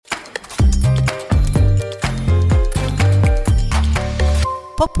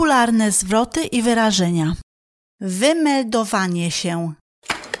Popularne zwroty i wyrażenia. Wymeldowanie się.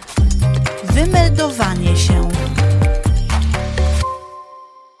 Wymeldowanie się.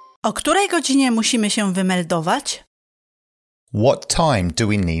 O której godzinie musimy się wymeldować? What time do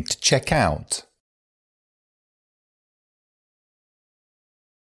we need to check out?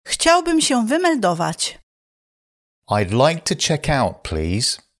 Chciałbym się wymeldować. I'd like to check out,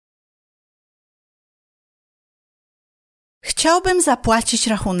 please. Chciałbym zapłacić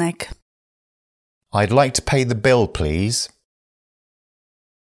rachunek. I'd like to pay the bill, please.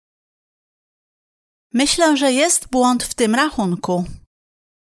 Myślę, że jest błąd w tym rachunku.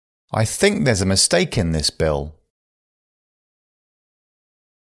 I think there's a mistake in this bill.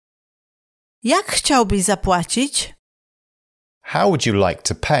 Jak chciałbyś zapłacić? How would you like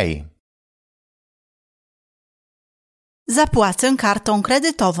to pay? Zapłacę kartą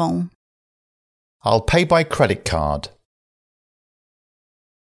kredytową. I'll pay by credit card.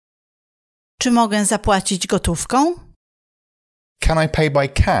 Czy mogę zapłacić gotówką? Can I pay by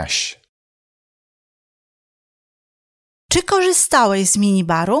cash? Czy korzystałeś z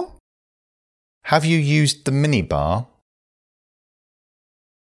minibaru? Have you used the minibar?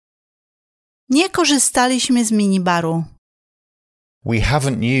 Nie korzystaliśmy z minibaru. We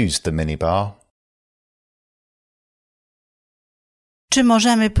haven't used the minibar. Czy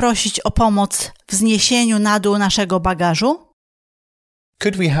możemy prosić o pomoc w zniesieniu na dół naszego bagażu?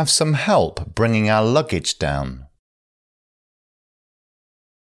 Could we have some help bringing our luggage down?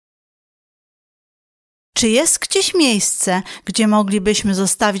 Czy jest gdzieś miejsce, gdzie moglibyśmy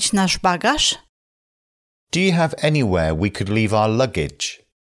zostawić nasz bagaż? Do you have anywhere we could leave our luggage?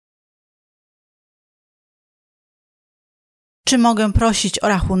 Czy mogę prosić o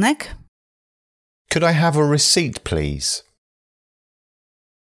rachunek? Could I have a receipt, please?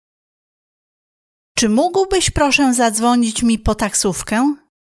 Czy mógłbyś proszę zadzwonić mi po taksówkę?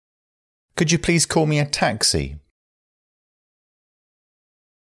 Could you please call me a taxi?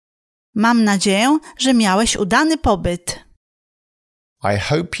 Mam nadzieję, że miałeś udany pobyt. I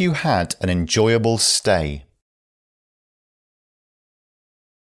hope you had an enjoyable stay.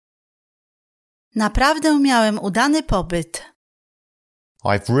 Naprawdę miałem udany pobyt.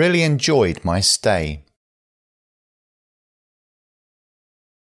 I've really enjoyed my stay.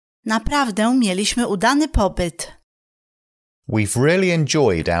 Naprawdę mieliśmy udany pobyt. We've really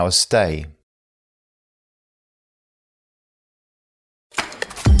enjoyed our stay.